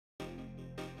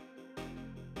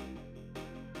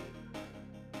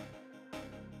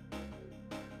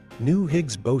New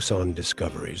Higgs boson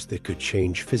discoveries that could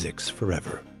change physics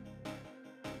forever.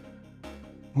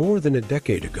 More than a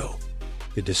decade ago,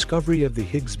 the discovery of the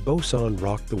Higgs boson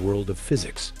rocked the world of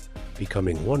physics,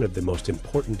 becoming one of the most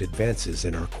important advances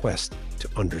in our quest to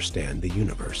understand the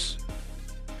universe.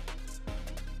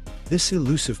 This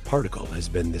elusive particle has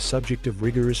been the subject of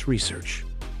rigorous research,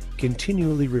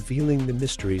 continually revealing the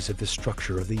mysteries of the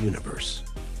structure of the universe.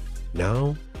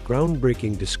 Now,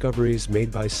 groundbreaking discoveries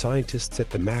made by scientists at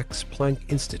the Max Planck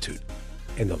Institute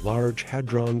and the Large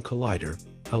Hadron Collider,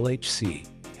 LHC,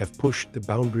 have pushed the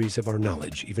boundaries of our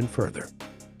knowledge even further.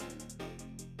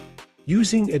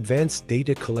 Using advanced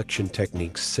data collection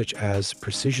techniques such as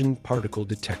precision particle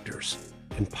detectors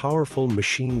and powerful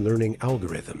machine learning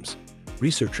algorithms,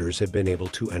 researchers have been able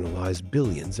to analyze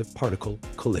billions of particle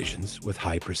collisions with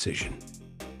high precision.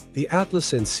 The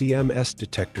ATLAS and CMS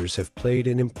detectors have played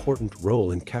an important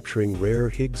role in capturing rare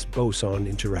Higgs boson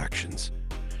interactions,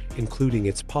 including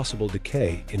its possible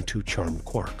decay into charmed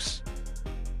quarks.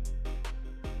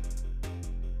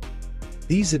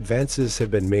 These advances have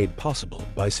been made possible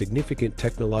by significant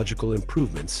technological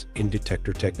improvements in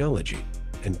detector technology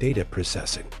and data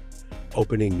processing,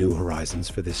 opening new horizons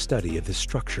for the study of the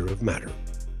structure of matter.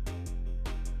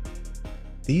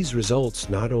 These results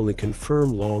not only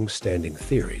confirm long-standing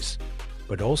theories,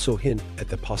 but also hint at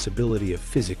the possibility of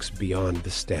physics beyond the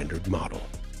standard model.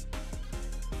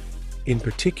 In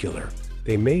particular,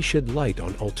 they may shed light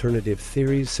on alternative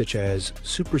theories such as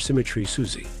supersymmetry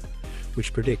SUSY,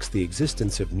 which predicts the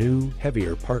existence of new,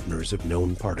 heavier partners of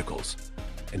known particles,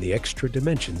 and the extra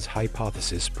dimensions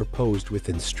hypothesis proposed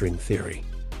within string theory.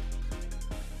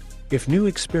 If new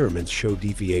experiments show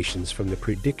deviations from the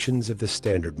predictions of the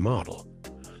standard model,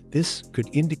 this could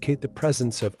indicate the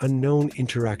presence of unknown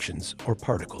interactions or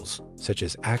particles, such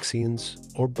as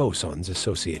axions or bosons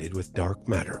associated with dark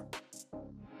matter.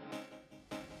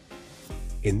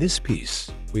 In this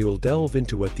piece, we will delve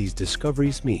into what these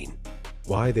discoveries mean,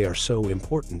 why they are so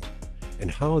important, and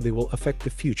how they will affect the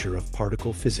future of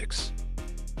particle physics.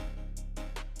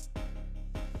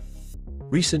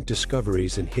 Recent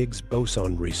discoveries in Higgs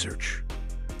boson research.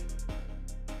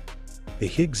 The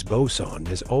Higgs boson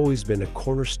has always been a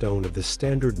cornerstone of the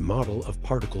standard model of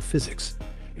particle physics,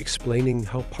 explaining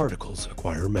how particles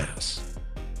acquire mass.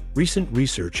 Recent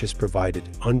research has provided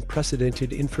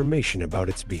unprecedented information about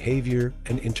its behavior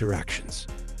and interactions,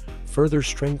 further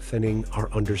strengthening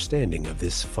our understanding of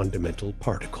this fundamental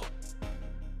particle.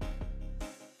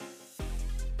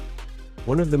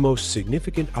 One of the most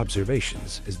significant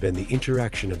observations has been the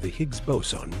interaction of the Higgs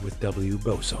boson with W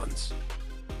bosons.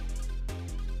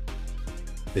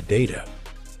 The data,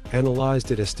 analyzed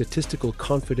at a statistical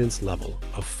confidence level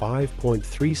of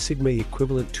 5.3 sigma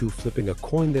equivalent to flipping a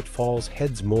coin that falls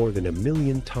heads more than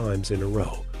 1,000,000 times in a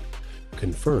row,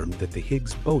 confirmed that the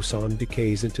Higgs boson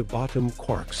decays into bottom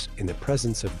quarks in the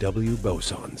presence of W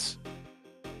bosons.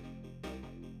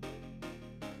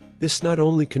 This not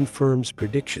only confirms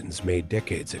predictions made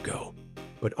decades ago,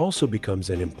 but also becomes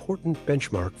an important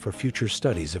benchmark for future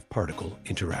studies of particle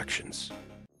interactions.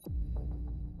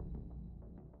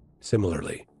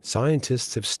 Similarly,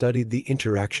 scientists have studied the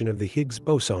interaction of the Higgs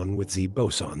boson with Z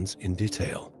bosons in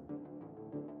detail.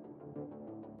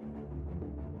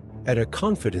 At a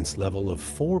confidence level of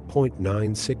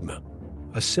 4.9 sigma,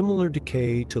 a similar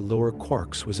decay to lower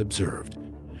quarks was observed,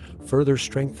 further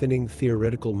strengthening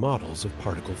theoretical models of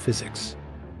particle physics.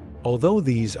 Although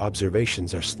these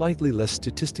observations are slightly less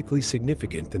statistically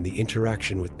significant than the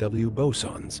interaction with W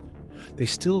bosons, they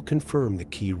still confirm the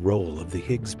key role of the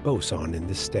Higgs boson in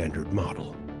the standard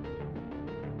model.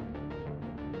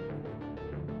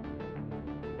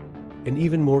 An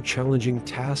even more challenging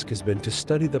task has been to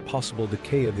study the possible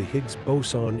decay of the Higgs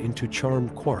boson into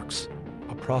charmed quarks,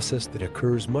 a process that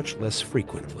occurs much less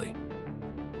frequently.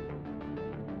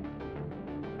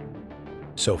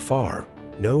 So far,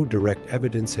 no direct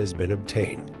evidence has been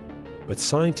obtained, but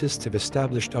scientists have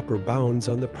established upper bounds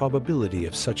on the probability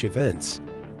of such events,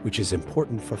 which is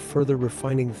important for further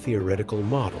refining theoretical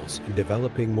models and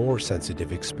developing more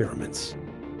sensitive experiments.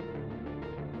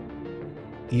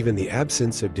 Even the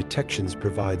absence of detections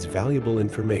provides valuable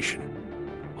information,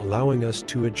 allowing us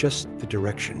to adjust the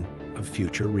direction of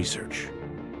future research.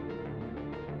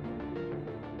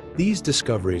 These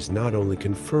discoveries not only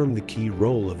confirm the key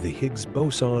role of the Higgs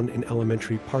boson in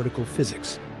elementary particle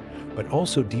physics, but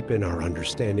also deepen our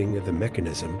understanding of the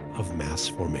mechanism of mass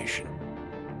formation.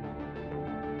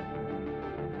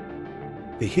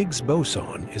 The Higgs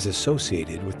boson is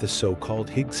associated with the so-called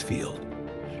Higgs field,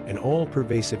 an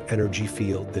all-pervasive energy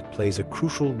field that plays a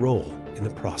crucial role in the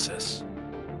process.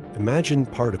 Imagine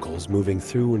particles moving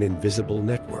through an invisible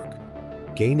network,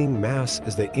 gaining mass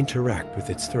as they interact with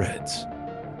its threads.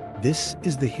 This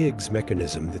is the Higgs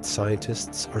mechanism that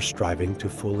scientists are striving to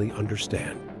fully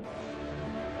understand.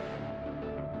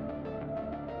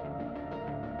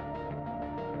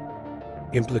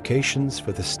 Implications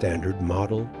for the Standard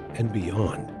Model and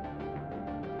beyond.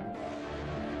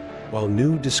 While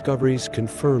new discoveries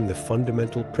confirm the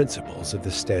fundamental principles of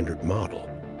the Standard Model,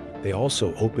 they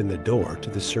also open the door to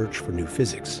the search for new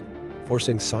physics,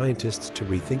 forcing scientists to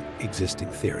rethink existing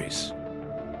theories.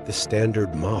 The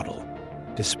Standard Model,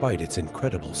 despite its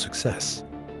incredible success,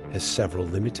 has several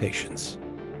limitations.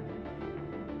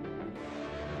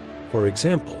 For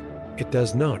example, it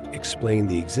does not explain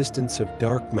the existence of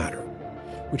dark matter,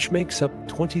 which makes up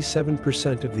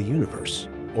 27% of the universe,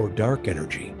 or dark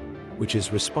energy, which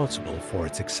is responsible for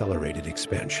its accelerated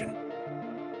expansion.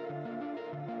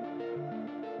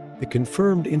 The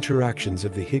confirmed interactions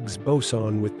of the Higgs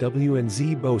boson with W and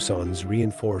Z bosons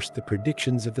reinforce the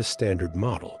predictions of the Standard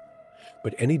Model,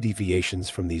 but any deviations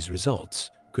from these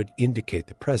results could indicate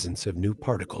the presence of new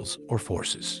particles or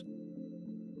forces.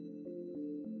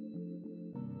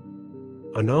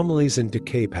 Anomalies and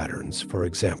decay patterns, for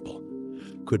example,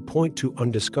 could point to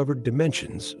undiscovered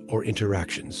dimensions or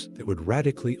interactions that would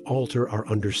radically alter our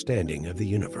understanding of the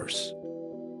universe.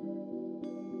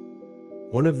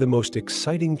 One of the most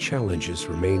exciting challenges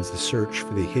remains the search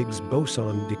for the Higgs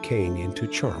boson decaying into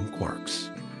charm quarks.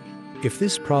 If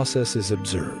this process is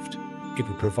observed, it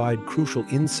would provide crucial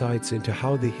insights into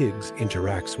how the Higgs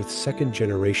interacts with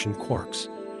second-generation quarks,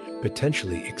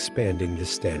 potentially expanding the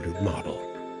Standard Model.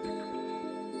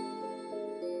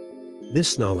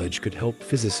 This knowledge could help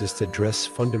physicists address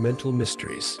fundamental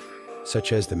mysteries,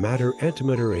 such as the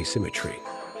matter-antimatter asymmetry,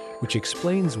 which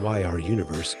explains why our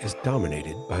universe is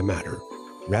dominated by matter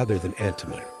rather than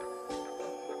antimatter.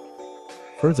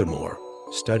 Furthermore,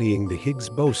 studying the Higgs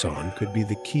boson could be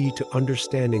the key to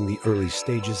understanding the early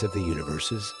stages of the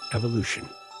universe's evolution.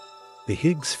 The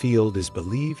Higgs field is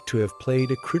believed to have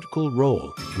played a critical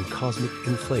role in cosmic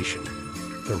inflation,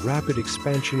 the rapid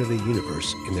expansion of the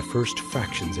universe in the first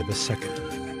fractions of a second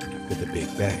after the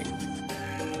Big Bang.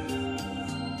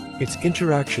 Its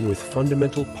interaction with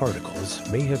fundamental particles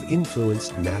may have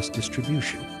influenced mass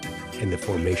distribution and the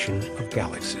formation of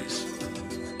galaxies.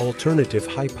 Alternative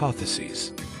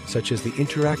hypotheses, such as the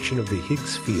interaction of the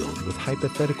Higgs field with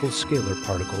hypothetical scalar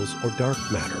particles or dark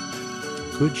matter,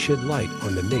 could shed light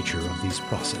on the nature of these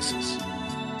processes.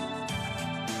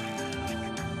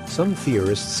 Some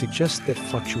theorists suggest that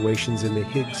fluctuations in the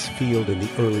Higgs field in the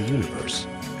early universe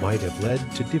might have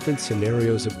led to different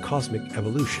scenarios of cosmic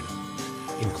evolution,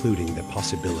 including the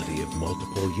possibility of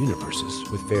multiple universes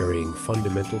with varying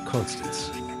fundamental constants.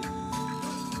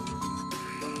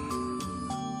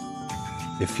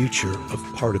 The future of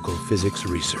particle physics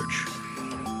research.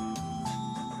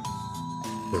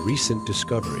 The recent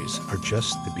discoveries are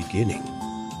just the beginning.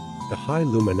 The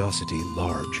High-Luminosity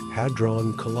Large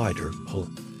Hadron Collider,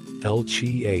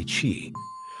 HL-LHC,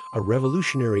 a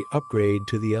revolutionary upgrade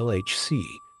to the LHC,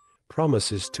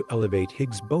 promises to elevate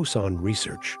Higgs boson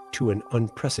research to an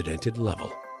unprecedented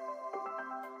level.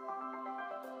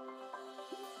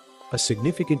 A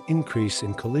significant increase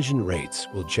in collision rates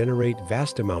will generate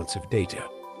vast amounts of data,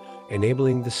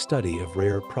 enabling the study of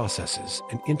rare processes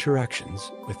and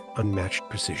interactions with unmatched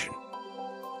precision.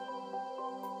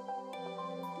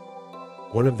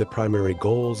 One of the primary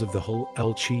goals of the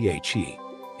HL-LHC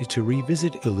is to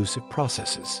revisit elusive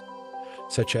processes,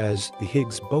 such as the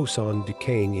Higgs boson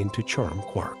decaying into charm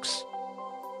quarks.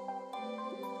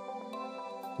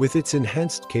 With its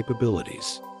enhanced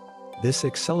capabilities, this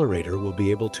accelerator will be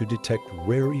able to detect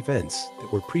rare events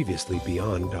that were previously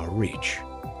beyond our reach.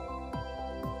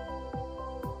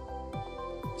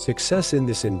 Success in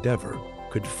this endeavor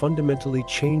could fundamentally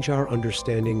change our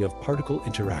understanding of particle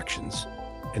interactions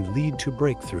and lead to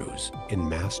breakthroughs in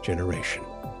mass generation.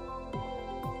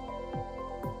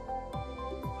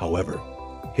 However,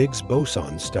 Higgs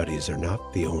boson studies are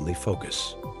not the only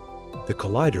focus. The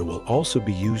collider will also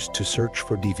be used to search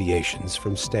for deviations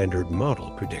from Standard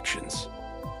Model predictions.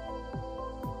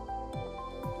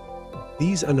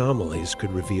 These anomalies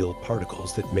could reveal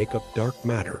particles that make up dark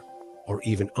matter or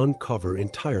even uncover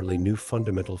entirely new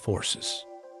fundamental forces.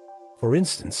 For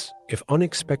instance, if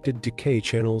unexpected decay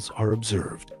channels are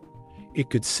observed,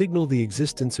 it could signal the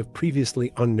existence of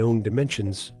previously unknown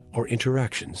dimensions or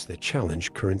interactions that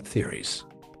challenge current theories.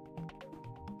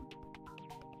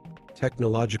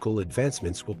 Technological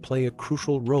advancements will play a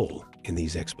crucial role in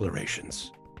these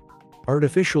explorations.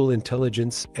 Artificial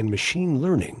intelligence and machine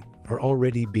learning are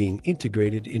already being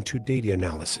integrated into data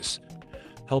analysis,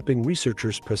 helping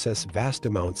researchers process vast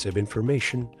amounts of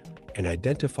information and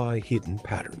identify hidden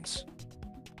patterns.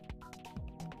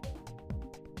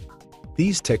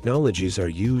 These technologies are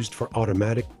used for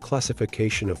automatic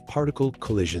classification of particle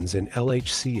collisions in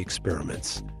LHC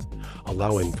experiments,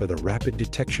 allowing for the rapid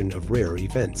detection of rare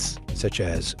events, such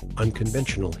as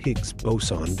unconventional Higgs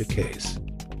boson decays.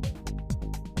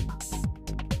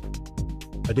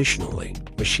 Additionally,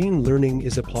 machine learning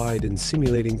is applied in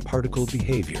simulating particle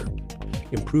behavior,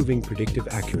 improving predictive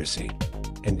accuracy,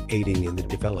 and aiding in the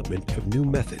development of new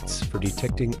methods for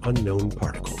detecting unknown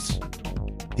particles.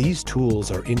 These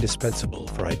tools are indispensable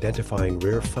for identifying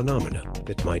rare phenomena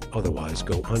that might otherwise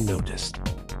go unnoticed.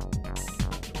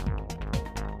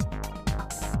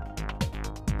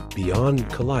 Beyond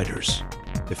colliders,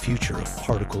 the future of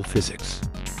particle physics.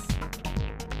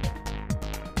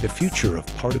 The future of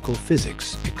particle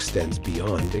physics extends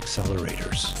beyond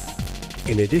accelerators.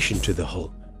 In addition to the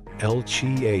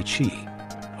HL-LHC,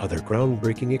 other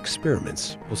groundbreaking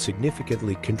experiments will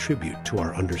significantly contribute to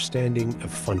our understanding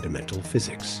of fundamental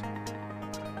physics.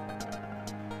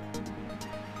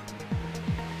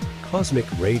 Cosmic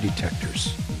ray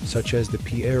detectors, such as the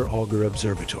Pierre-Auger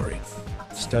Observatory,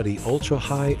 study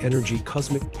ultra-high energy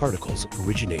cosmic particles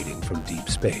originating from deep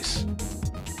space.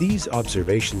 These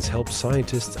observations help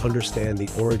scientists understand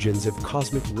the origins of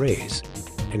cosmic rays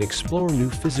and explore new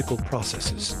physical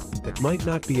processes that might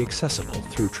not be accessible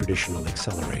through traditional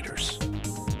accelerators.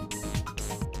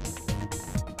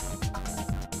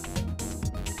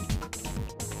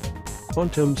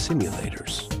 Quantum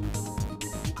simulators.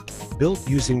 Built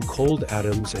using cold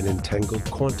atoms and entangled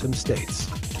quantum states,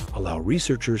 allow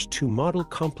researchers to model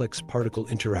complex particle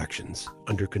interactions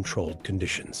under controlled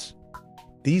conditions.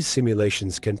 These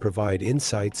simulations can provide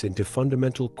insights into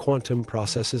fundamental quantum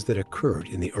processes that occurred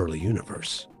in the early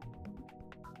universe.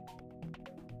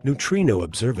 Neutrino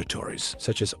observatories,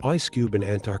 such as IceCube in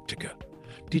Antarctica,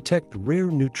 detect rare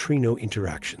neutrino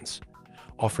interactions,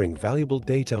 offering valuable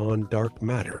data on dark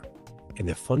matter and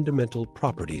the fundamental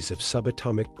properties of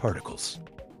subatomic particles.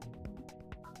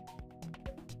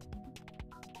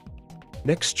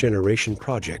 Next-generation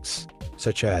projects,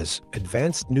 such as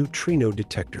advanced neutrino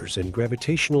detectors and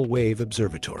gravitational wave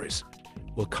observatories,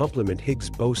 will complement Higgs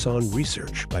boson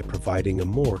research by providing a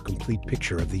more complete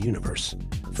picture of the universe,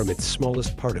 from its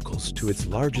smallest particles to its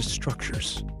largest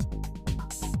structures.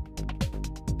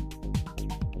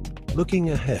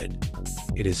 Looking ahead,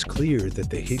 it is clear that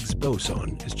the Higgs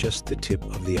boson is just the tip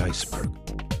of the iceberg.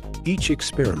 Each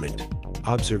experiment,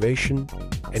 observation,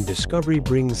 and discovery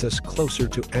brings us closer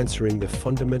to answering the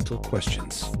fundamental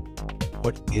questions.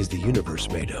 What is the universe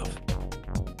made of?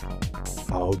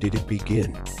 How did it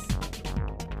begin?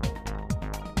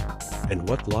 And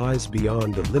what lies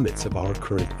beyond the limits of our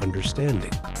current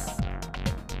understanding?